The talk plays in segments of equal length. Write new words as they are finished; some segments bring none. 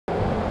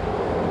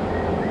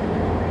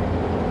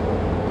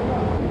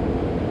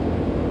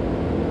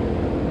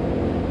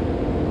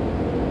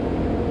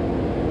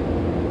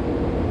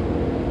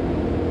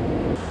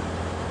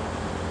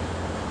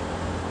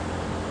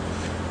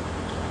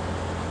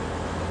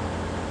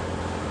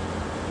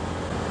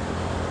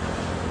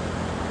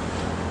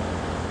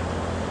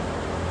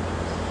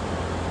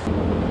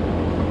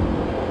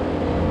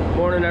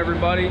Morning,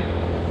 everybody.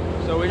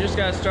 So we just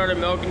got started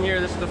milking here.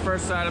 This is the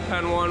first side of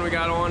pen 1 we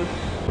got on.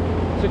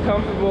 It's a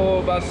comfortable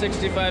about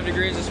 65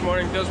 degrees this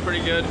morning. Feels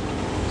pretty good.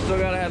 Still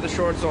gotta have the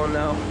shorts on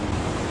now.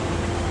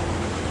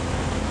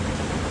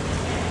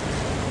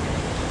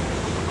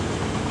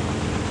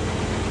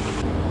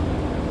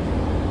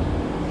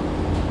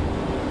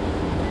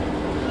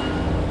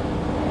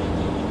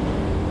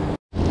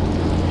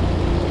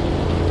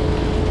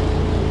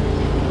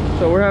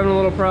 So we're having a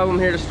little problem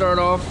here to start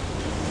off.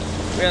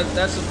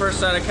 That's the first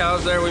side of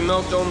cows there. We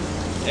milked them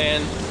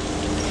and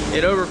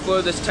it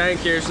overflowed this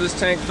tank here. So this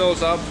tank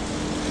fills up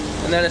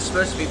and then it's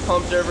supposed to be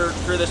pumped over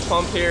through this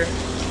pump here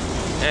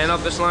and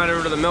up this line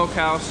over to the milk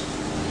house.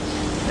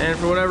 And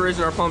for whatever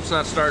reason, our pump's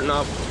not starting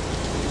up.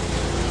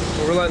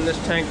 So we're letting this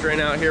tank drain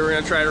out here. We're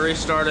gonna try to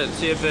restart it and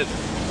see if it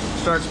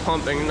starts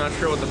pumping. I'm not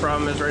sure what the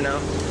problem is right now.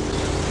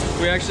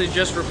 We actually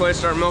just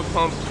replaced our milk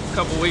pump a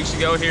couple weeks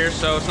ago here,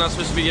 so it's not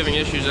supposed to be giving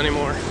issues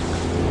anymore.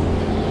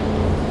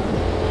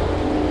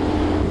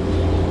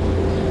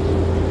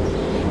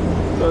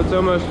 So it's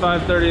almost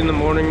 5:30 in the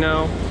morning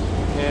now,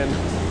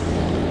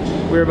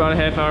 and we're about a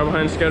half hour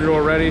behind schedule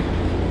already.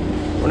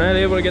 We're not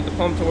able to get the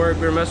pump to work.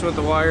 We were messing with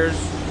the wires,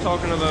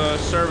 talking to the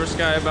service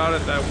guy about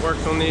it that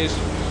works on these.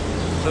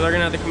 So they're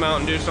gonna have to come out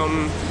and do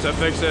something to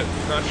fix it,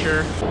 not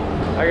sure.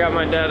 I got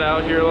my dad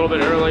out here a little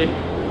bit early.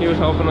 He was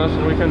helping us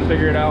and we couldn't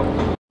figure it out.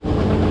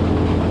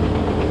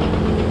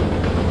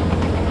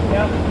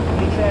 Yep,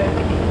 he said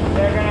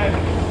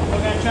we're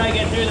gonna try to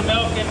get through the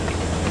milk, and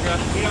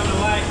we don't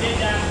know why it did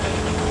that.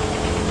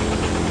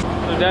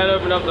 So Dad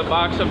opened up the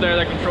box up there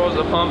that controls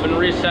the pump and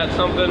reset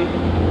something,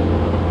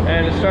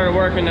 and it started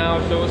working now,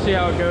 so we'll see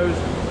how it goes.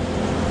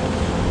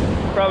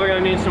 Probably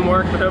gonna need some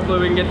work, but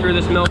hopefully we can get through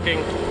this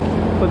milking.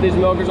 Put these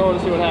milkers on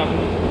and see what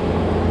happens.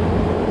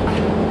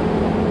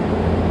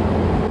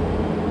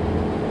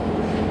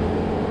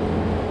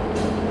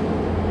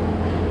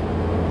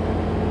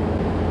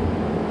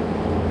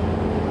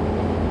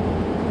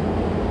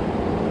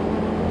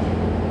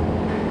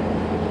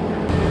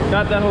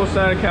 Got that whole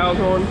side of cows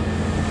on.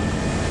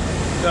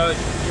 So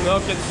the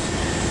milk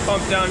gets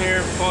pumped down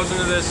here, falls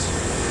into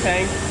this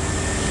tank.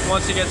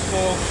 Once it gets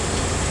full,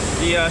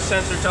 the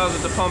sensor tells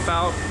it to pump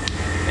out,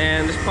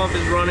 and this pump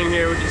is running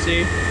here, we can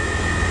see.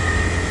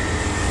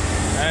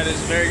 That is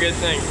a very good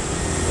thing.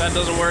 If that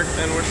doesn't work,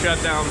 then we're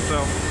shut down.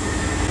 So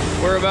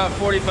we're about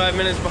 45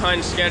 minutes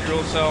behind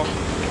schedule, so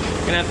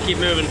gonna have to keep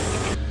moving.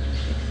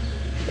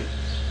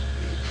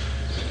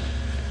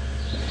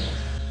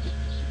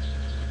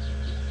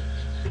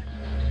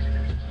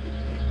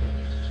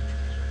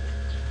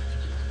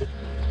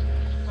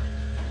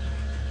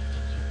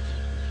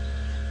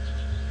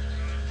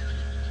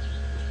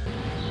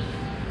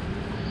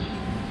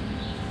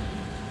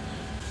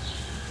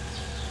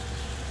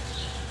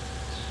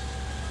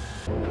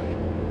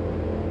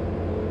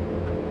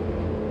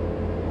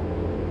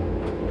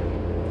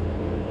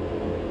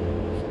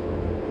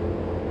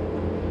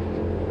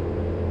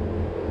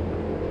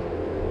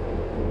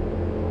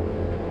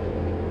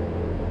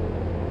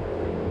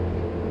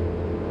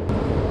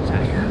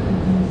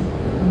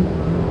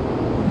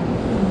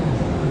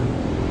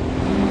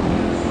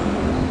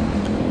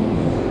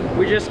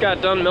 We just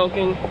got done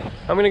milking.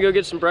 I'm gonna go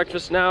get some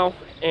breakfast now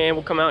and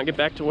we'll come out and get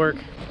back to work.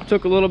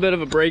 Took a little bit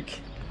of a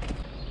break.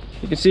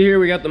 You can see here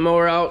we got the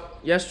mower out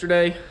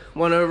yesterday,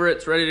 went over it,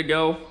 it's ready to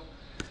go.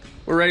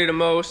 We're ready to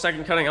mow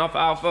second cutting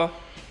alfalfa.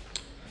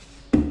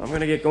 I'm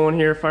gonna get going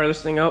here, fire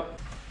this thing up.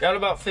 Got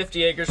about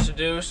 50 acres to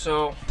do,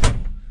 so I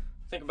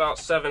think about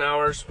 7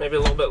 hours, maybe a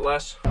little bit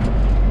less.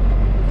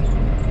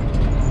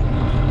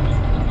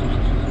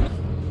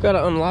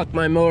 Gotta unlock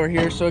my mower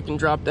here so it can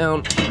drop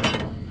down.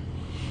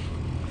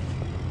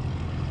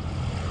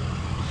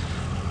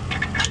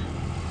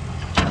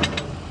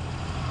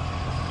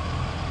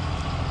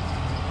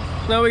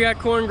 Now we got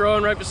corn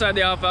growing right beside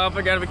the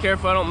alfalfa. Gotta be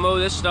careful I don't mow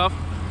this stuff.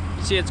 You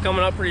can see it's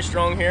coming up pretty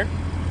strong here.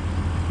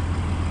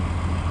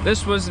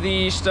 This was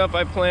the stuff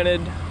I planted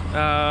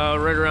right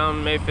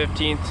around May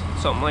 15th,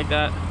 something like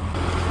that.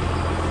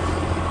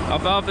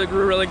 Alfalfa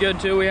grew really good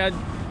too. We had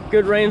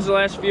good rains the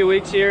last few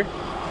weeks here.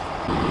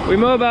 We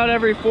mow about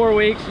every 4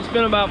 weeks. It's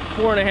been about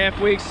 4.5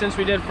 weeks since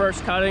we did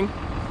first cutting.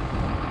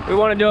 We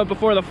want to do it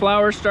before the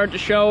flowers start to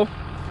show.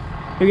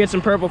 We get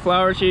some purple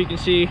flowers here, you can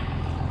see.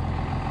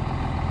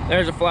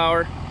 There's a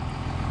flower.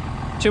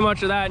 Too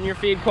much of that and your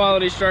feed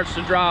quality starts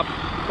to drop,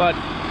 but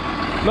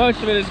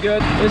most of it is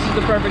good. This is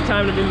the perfect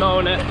time to be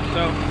mowing it,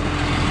 so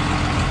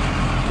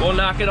we'll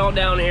knock it all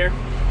down here.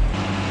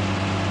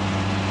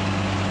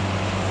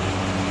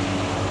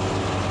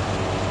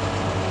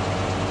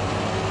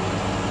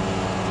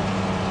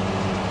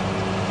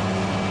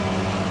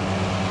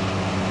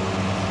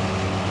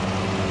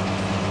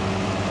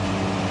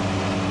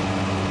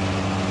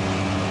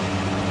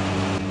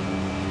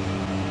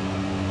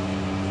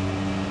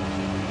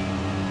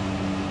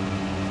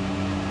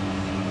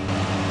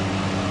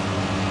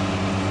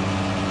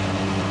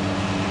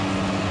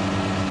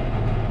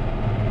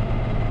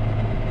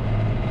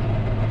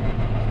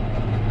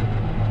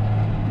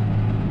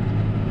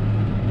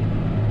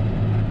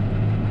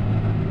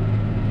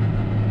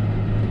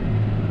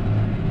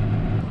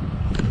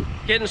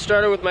 getting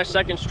started with my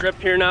second strip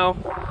here now.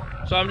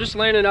 So I'm just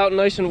laying it out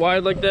nice and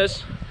wide like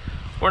this.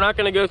 We're not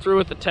gonna go through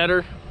with the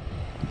tedder.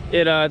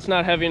 It's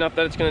not heavy enough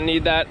that it's gonna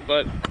need that,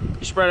 but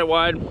you spread it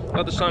wide,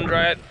 let the sun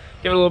dry it,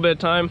 give it a little bit of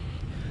time.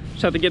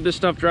 Just have to get this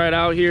stuff dried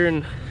out here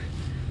and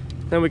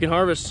then we can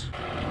harvest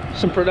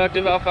some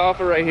productive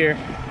alfalfa right here.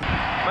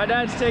 My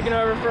dad's taking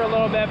over for a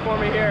little bit for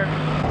me here.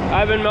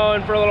 I've been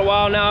mowing for a little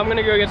while now. I'm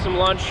gonna go get some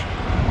lunch.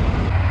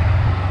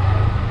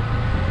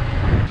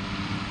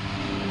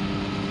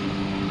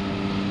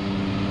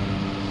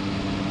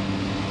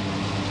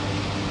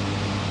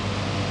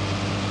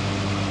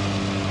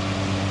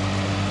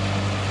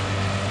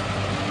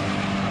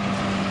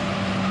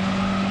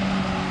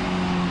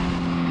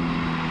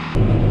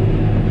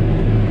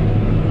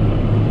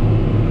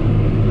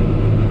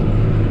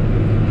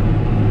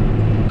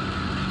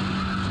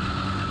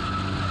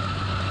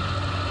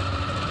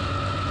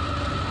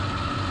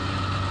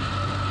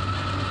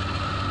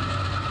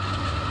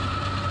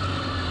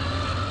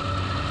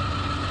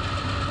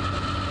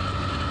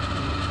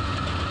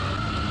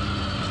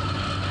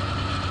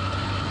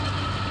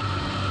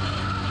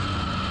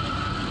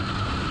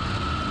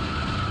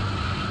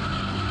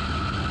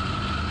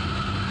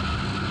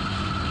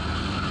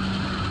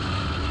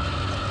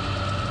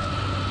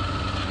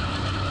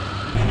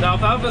 The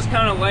alfalfa's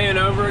kind of laying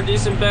over a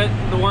decent bit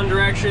the one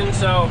direction,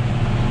 so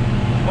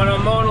when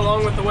I'm mowing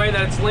along with the way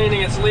that it's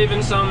leaning, it's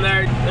leaving some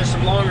there. There's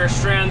some longer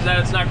strands that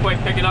it's not quite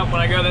picking up when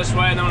I go this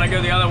way, and then when I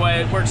go the other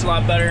way, it works a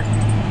lot better.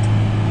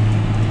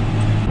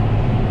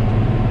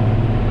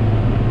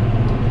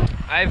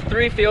 I have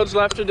 3 fields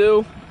left to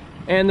do,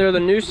 and they're the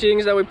new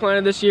seedings that we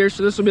planted this year,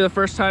 so this will be the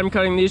first time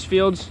cutting these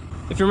fields.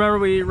 If you remember,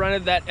 we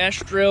rented that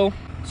esh drill,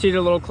 seeded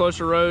a little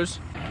closer rows.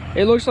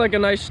 It looks like a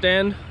nice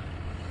stand.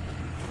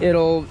 It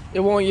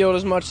won't yield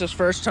as much this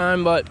first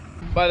time, but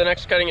by the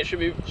next cutting it should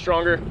be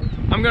stronger.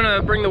 I'm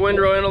gonna bring the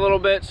windrow in a little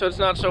bit so it's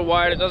not so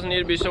wide. It doesn't need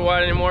to be so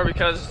wide anymore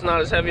because it's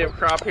not as heavy of a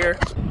crop here.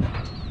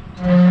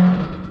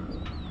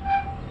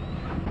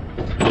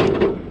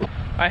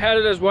 I had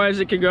it as wide as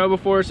it could go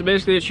before, so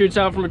basically it shoots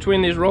out from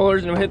between these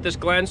rollers and it'll hit this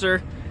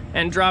glancer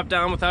and drop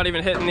down without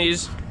even hitting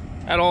these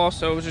at all,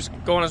 so it was just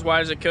going as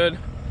wide as it could.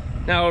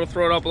 Now it'll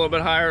throw it up a little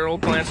bit higher, it'll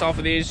glance off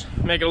of these,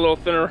 make it a little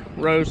thinner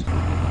rows.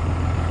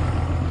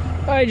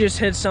 I just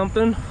hit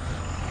something.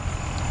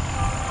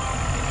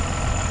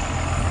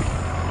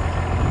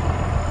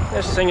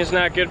 This thing is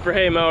not good for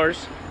hay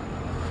mowers.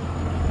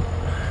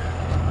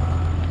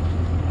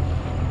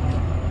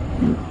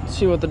 Let's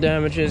see what the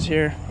damage is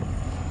here.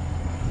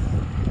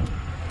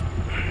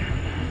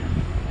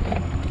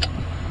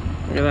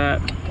 Look at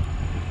that.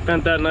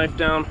 Bent that knife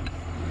down.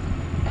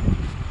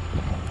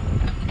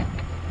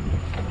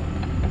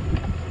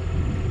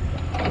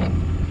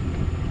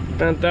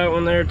 Bent that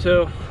one there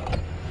too.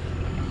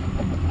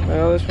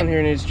 Well, this one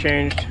here needs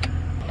changed.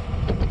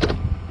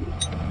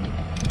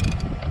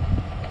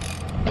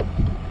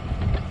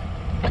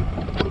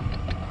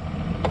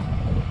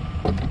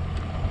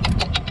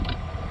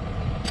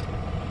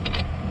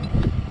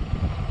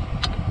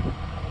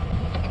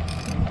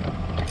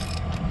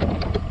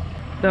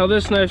 Now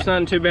this knife's not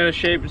in too bad a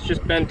shape, it's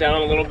just bent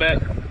down a little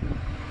bit.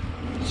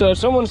 So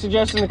someone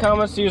suggested in the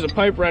comments to use a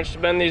pipe wrench to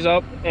bend these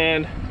up,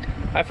 and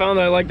I found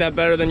that I like that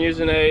better than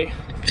using a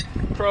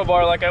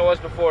crowbar like I was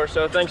before,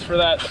 so thanks for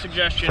that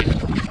suggestion.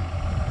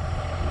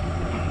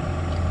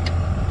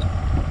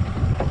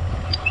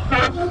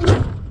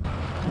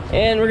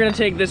 And we're gonna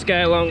take this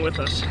guy along with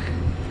us.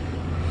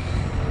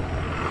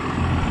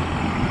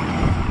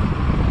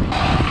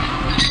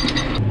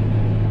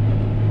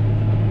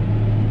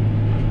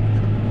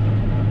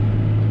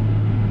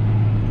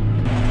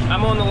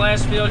 I'm on the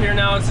last field here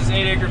now. It's this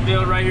 8-acre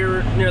field right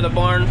here near the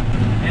barn,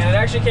 and it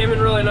actually came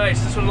in really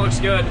nice. This one looks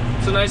good.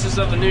 It's the nicest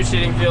of the new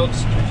seeding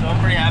fields, so I'm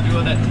pretty happy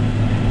with it.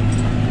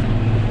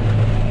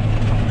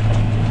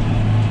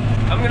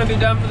 I'm gonna be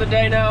done for the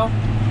day now.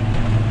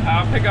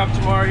 I'll pick up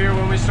tomorrow here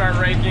when we start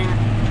raking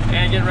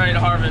and get ready to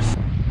harvest.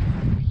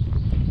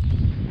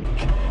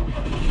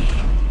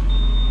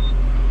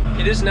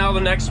 It is now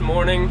the next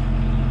morning.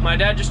 My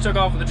dad just took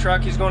off with the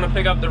truck. He's going to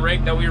pick up the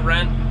rake that we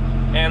rent,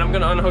 and I'm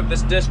gonna unhook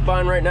this disc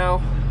bind right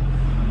now.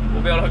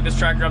 We'll be able to hook this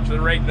tractor up to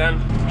the rake then.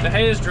 The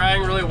hay is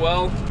drying really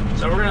well,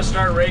 so we're gonna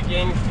start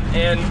raking,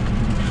 and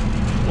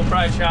we'll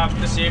probably chop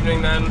this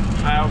evening then.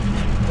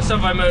 The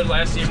stuff I mowed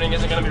last evening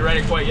isn't gonna be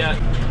ready quite yet.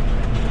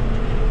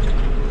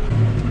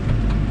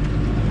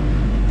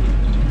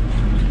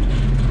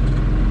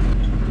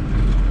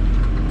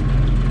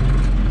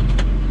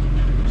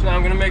 So now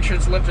I'm gonna make sure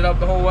it's lifted up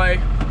the whole way,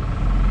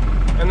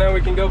 and then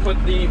we can go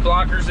put the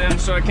blockers in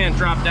so it can't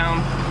drop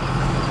down.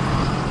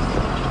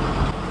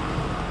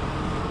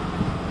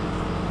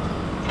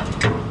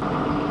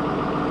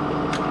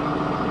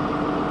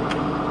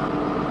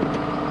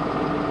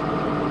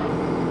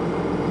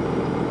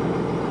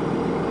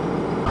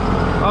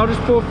 I'll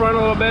just pull front a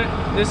little bit.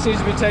 This needs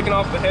to be taken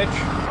off the hitch.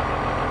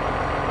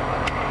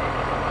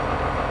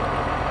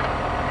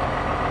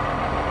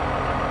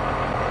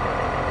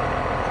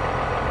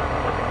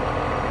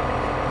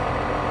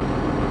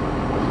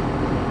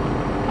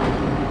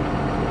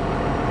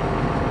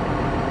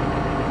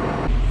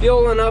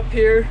 fueling up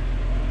here.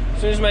 As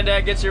soon as my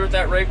dad gets here with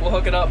that rake, we'll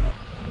hook it up.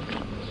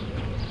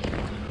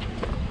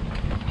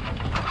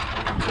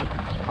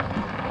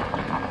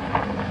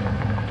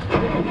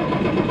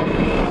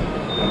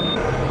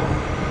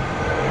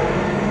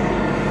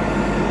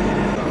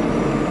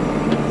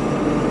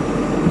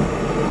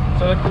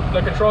 So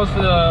the controls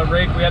for the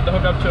rake, we have to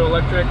hook up to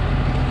electric,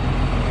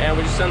 and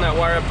we just send that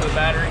wire up to the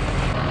battery.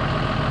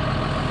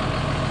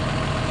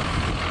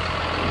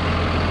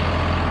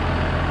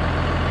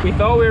 We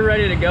thought we were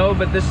ready to go,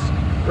 but this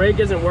rake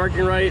isn't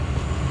working right.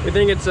 We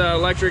think it's an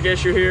electric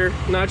issue here.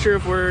 Not sure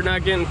if we're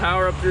not getting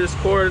power up through this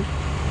cord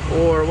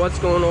or what's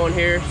going on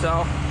here. So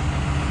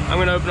I'm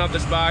gonna open up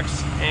this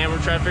box and we're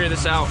trying to figure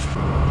this out.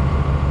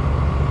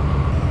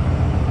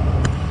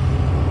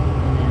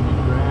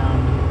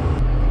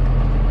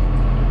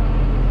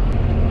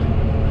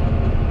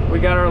 We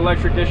got our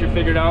electric issue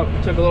figured out.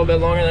 It took a little bit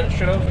longer than it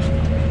should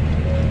have.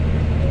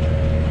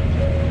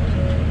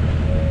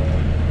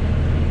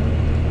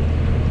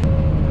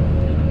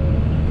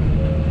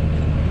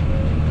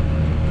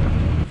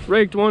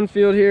 Raked one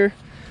field here,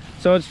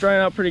 so it's drying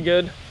out pretty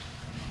good.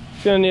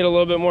 It's gonna need a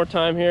little bit more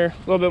time here, a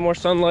little bit more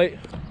sunlight.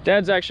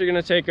 Dad's actually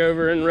gonna take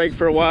over and rake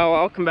for a while.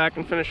 I'll come back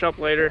and finish up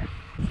later.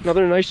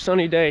 Another nice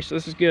sunny day, so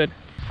this is good.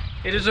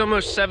 It is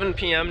almost 7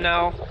 p.m.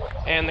 now,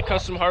 and the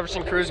custom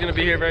harvesting crew is gonna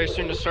be here very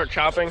soon to start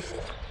chopping.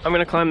 I'm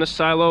gonna climb this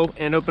silo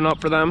and open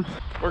up for them.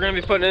 We're gonna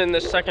be putting in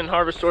this second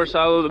harvestor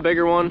silo, the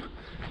bigger one,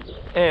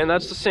 and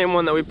that's the same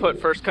one that we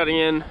put first cutting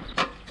in.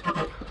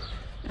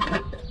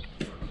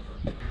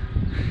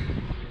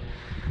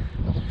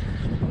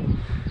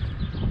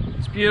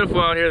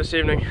 Beautiful out here this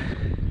evening.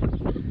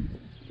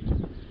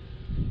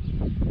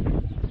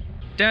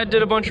 Dad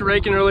did a bunch of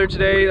raking earlier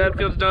today. That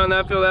field's done,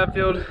 that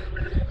field.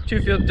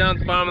 2 fields down at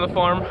the bottom of the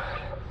farm.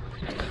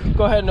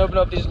 Go ahead and open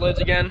up these lids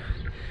again.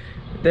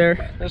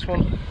 There, this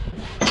one.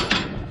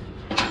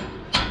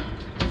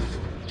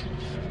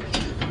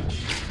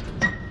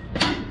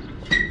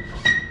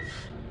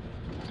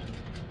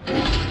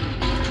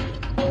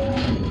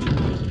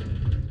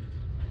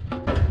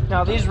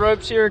 Now these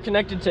ropes here are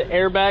connected to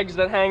airbags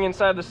that hang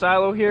inside the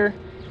silo here.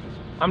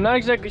 I'm not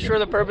exactly sure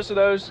the purpose of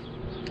those.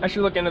 I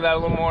should look into that a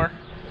little more.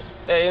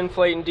 They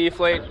inflate and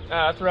deflate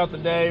throughout the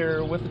day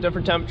or with the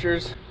different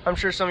temperatures. I'm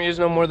sure some of you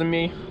know more than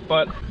me,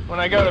 but when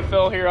I go to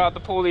fill here, I'll have to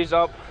pull these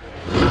up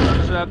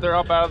so that they're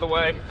up out of the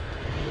way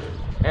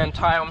and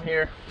tie them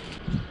here.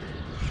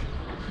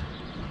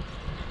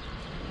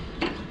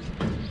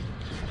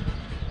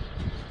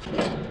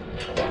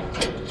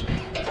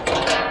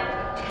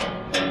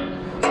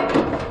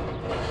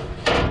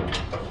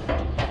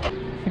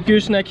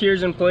 Gooseneck here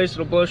is in place.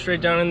 It'll blow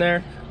straight down in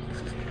there.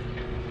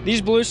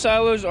 These blue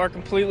silos are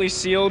completely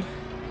sealed,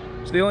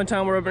 so the only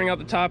time we're opening up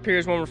the top here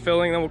is when we're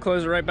filling. Then we'll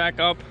close it right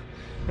back up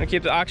and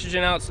keep the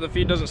oxygen out so the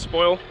feed doesn't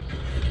spoil.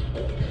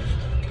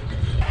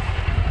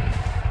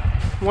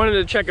 Wanted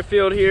to check a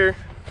field here.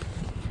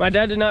 My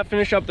dad did not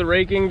finish up the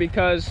raking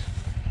because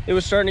it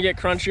was starting to get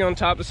crunchy on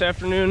top this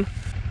afternoon.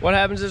 What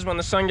happens is when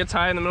the sun gets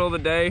high in the middle of the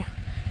day,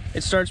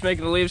 it starts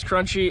making the leaves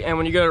crunchy, and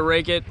when you go to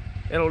rake it,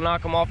 it'll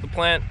knock them off the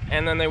plant,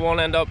 and then they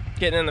won't end up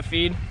getting in the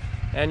feed.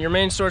 And your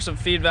main source of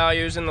feed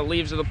value is in the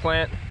leaves of the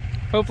plant.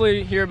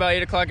 Hopefully here about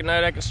 8 o'clock at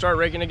night I can start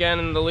raking again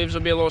and the leaves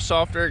will be a little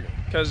softer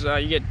because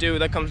you get dew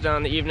that comes down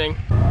in the evening.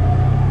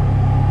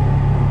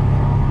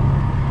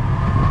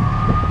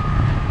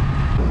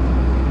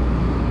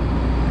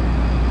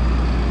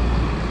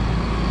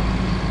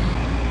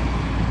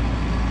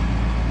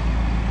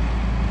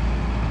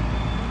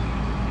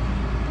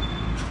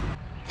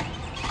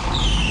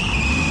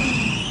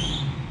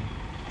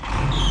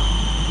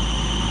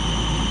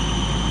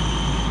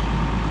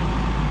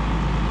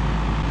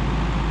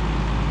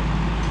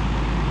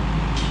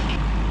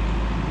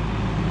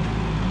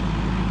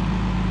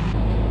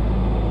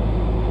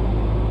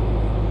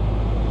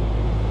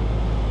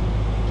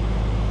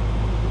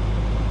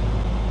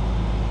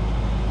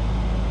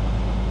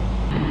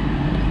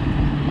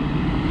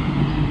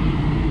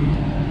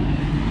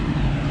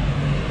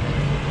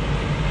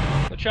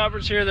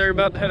 Choppers here, they're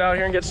about to head out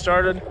here and get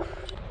started.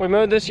 We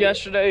mowed this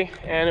yesterday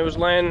and it was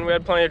laying, we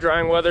had plenty of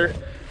drying weather.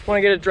 Want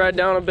to get it dried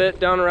down a bit,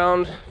 down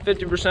around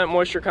 50%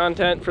 moisture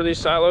content for these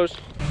silos.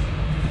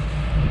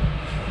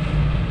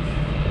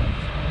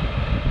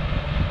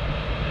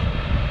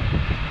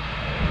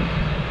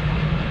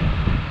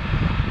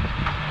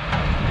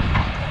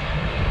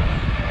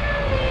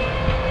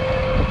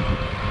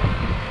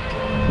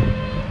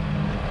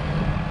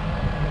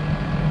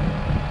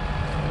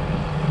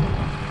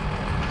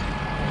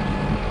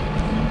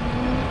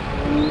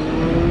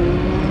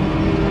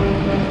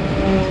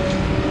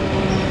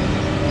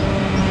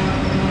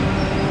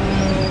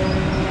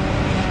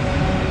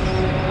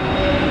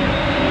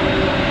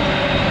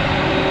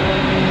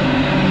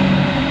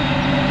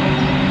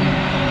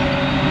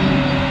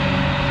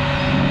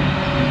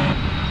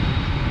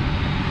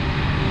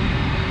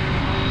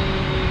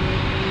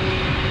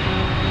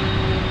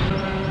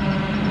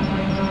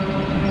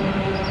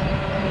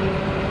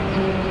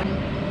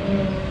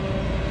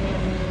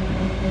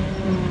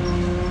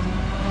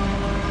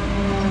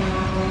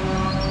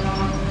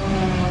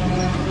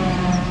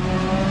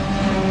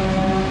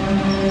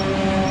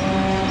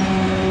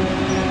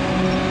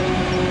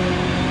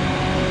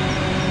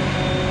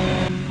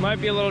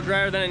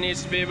 drier than it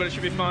needs to be, but it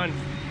should be fine.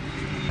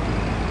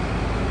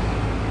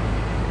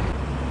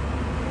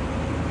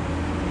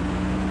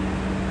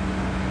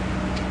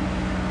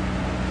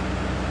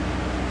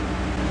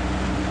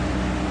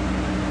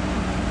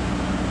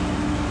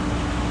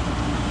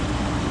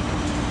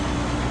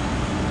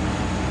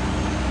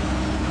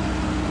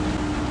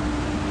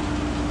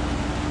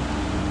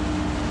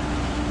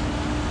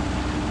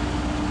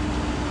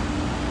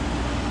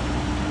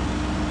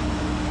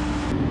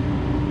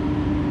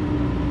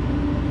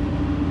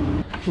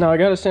 Now I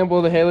got a sample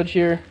of the haylage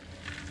here.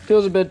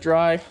 Feels a bit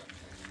dry,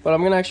 but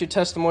I'm gonna actually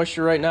test the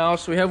moisture right now.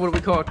 So we have what we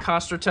call a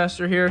Coster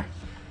tester here.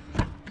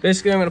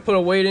 Basically, I'm gonna put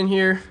a weight in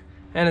here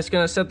and it's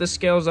gonna set the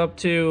scales up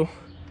to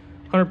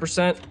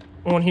 100%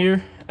 on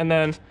here. And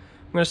then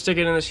I'm gonna stick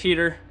it in this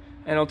heater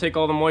and it'll take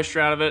all the moisture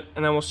out of it.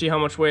 And then we'll see how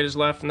much weight is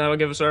left, and that'll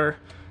give us our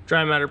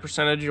dry matter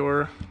percentage,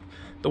 or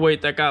the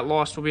weight that got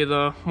lost will be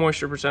the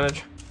moisture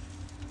percentage.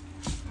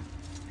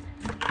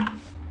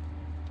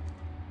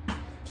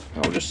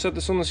 I'll just set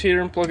this on this heater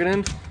and plug it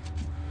in.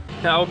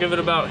 Now I'll give it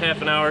about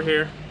half an hour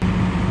here.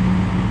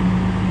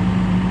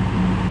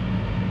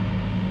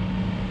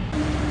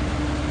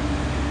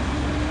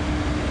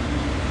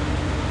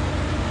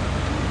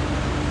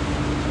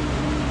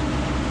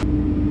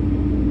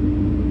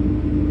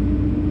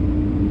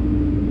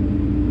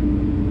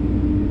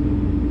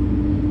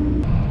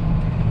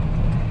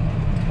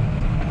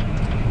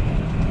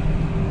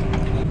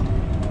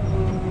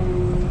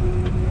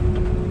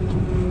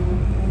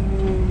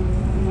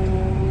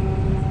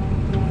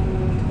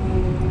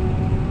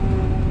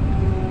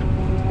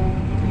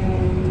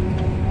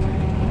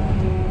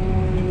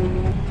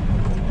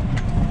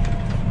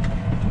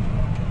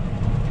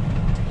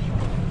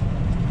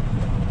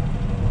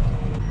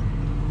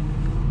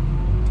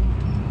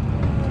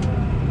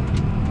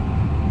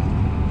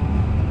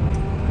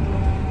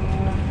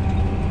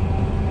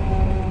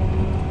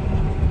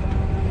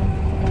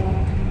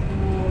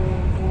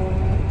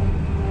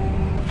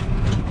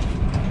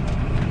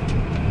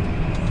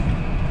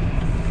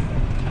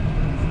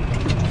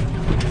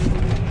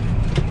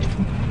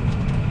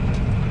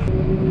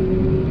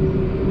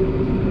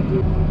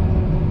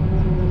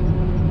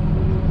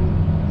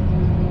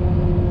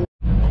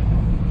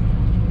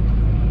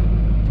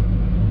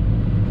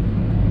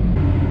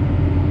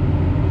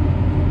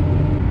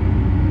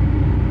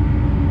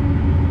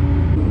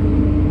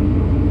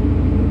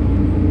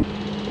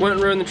 Went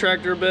and rode in the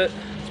tractor a bit.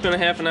 It's been a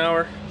half an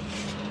hour.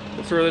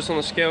 We'll throw this on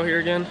the scale here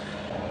again.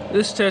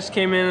 This test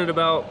came in at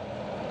about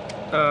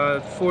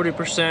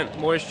 40%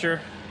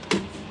 moisture.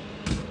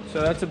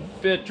 So that's a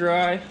bit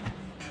dry.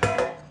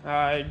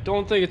 I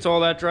don't think it's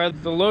all that dry.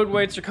 The load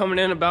weights are coming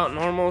in about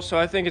normal, so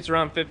I think it's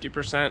around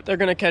 50%. They're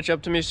gonna catch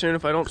up to me soon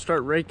if I don't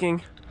start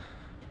raking.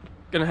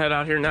 Gonna head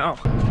out here now.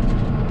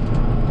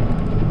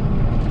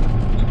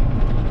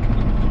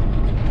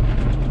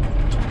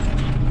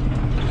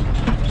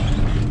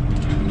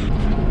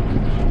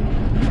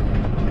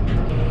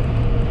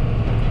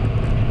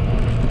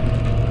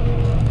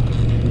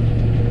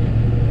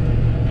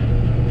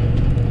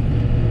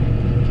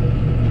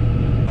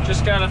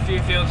 Just got a few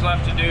fields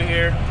left to do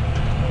here.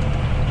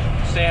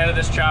 Stay out of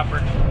this chopper.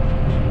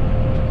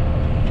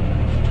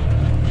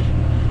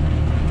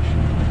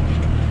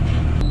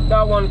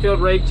 Got one field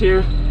raked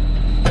here.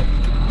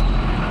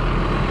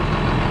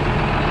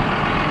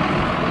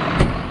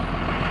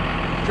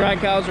 Dry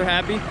cows are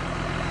happy.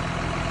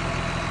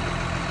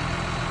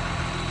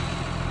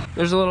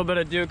 There's a little bit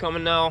of dew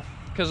coming now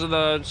because of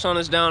the sun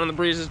is down and the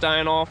breeze is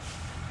dying off.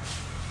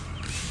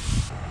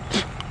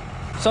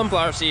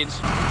 Sunflower seeds.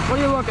 What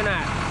are you looking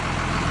at?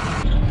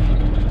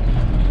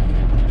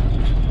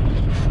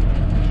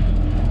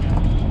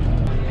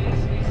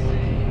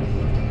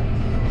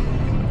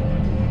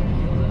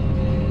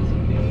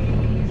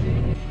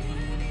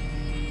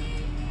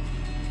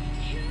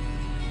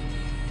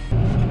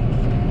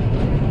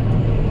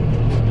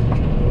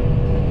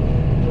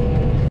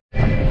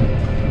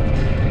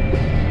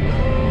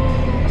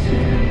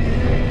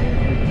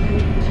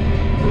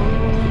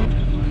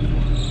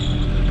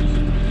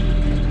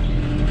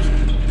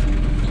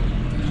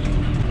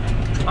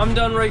 I'm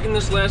done raking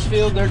this last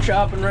field. They're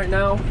chopping right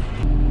now.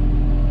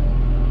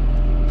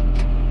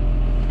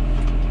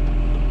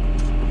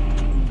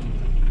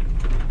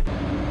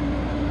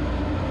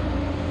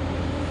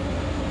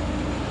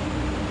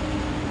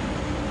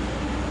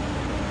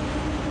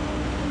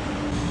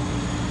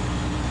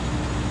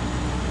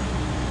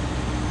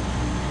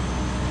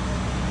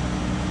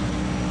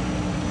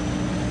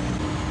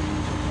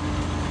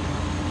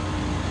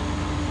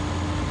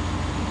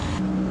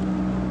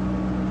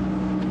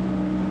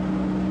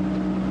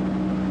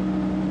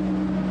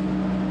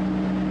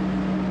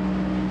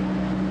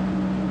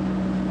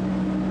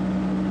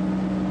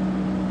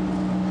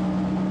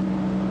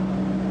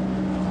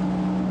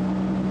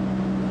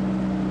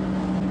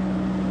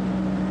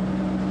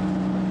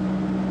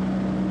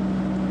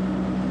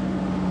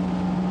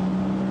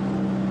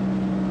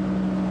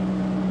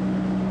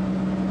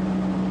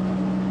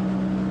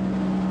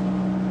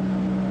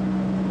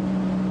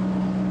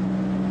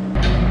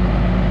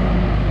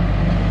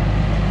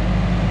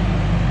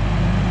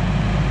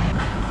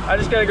 I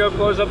just gotta go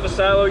close up the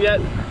silo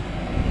yet.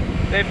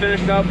 They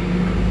finished up.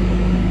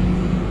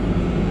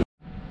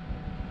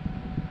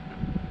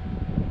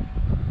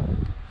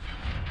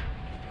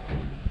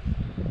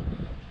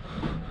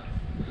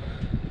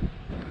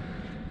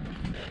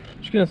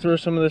 Just gonna throw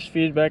some of this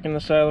feed back in the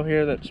silo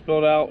here that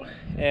spilled out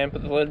and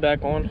put the lid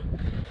back on.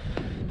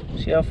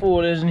 See how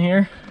full it is in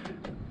here.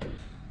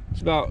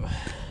 It's about,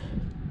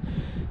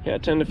 yeah,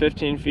 10 to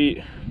 15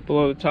 feet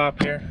below the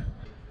top here.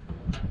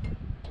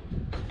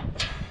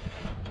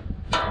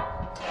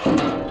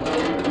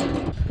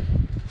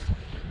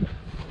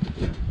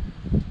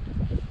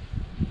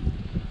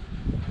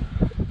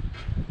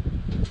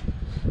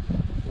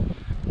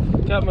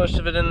 Got most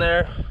of it in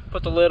there.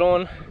 Put the lid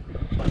on.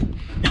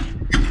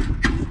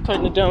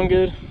 Tighten it down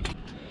good.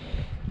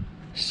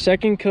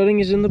 Second cutting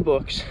is in the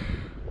books.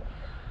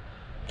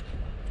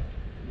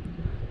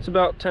 It's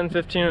about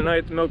 10:15 at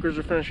night. The milkers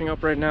are finishing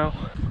up right now.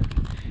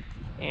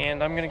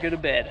 And I'm gonna go to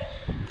bed.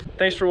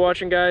 Thanks for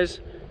watching,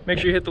 guys. Make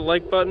sure you hit the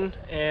like button,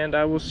 and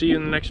I will see you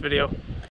in the next video.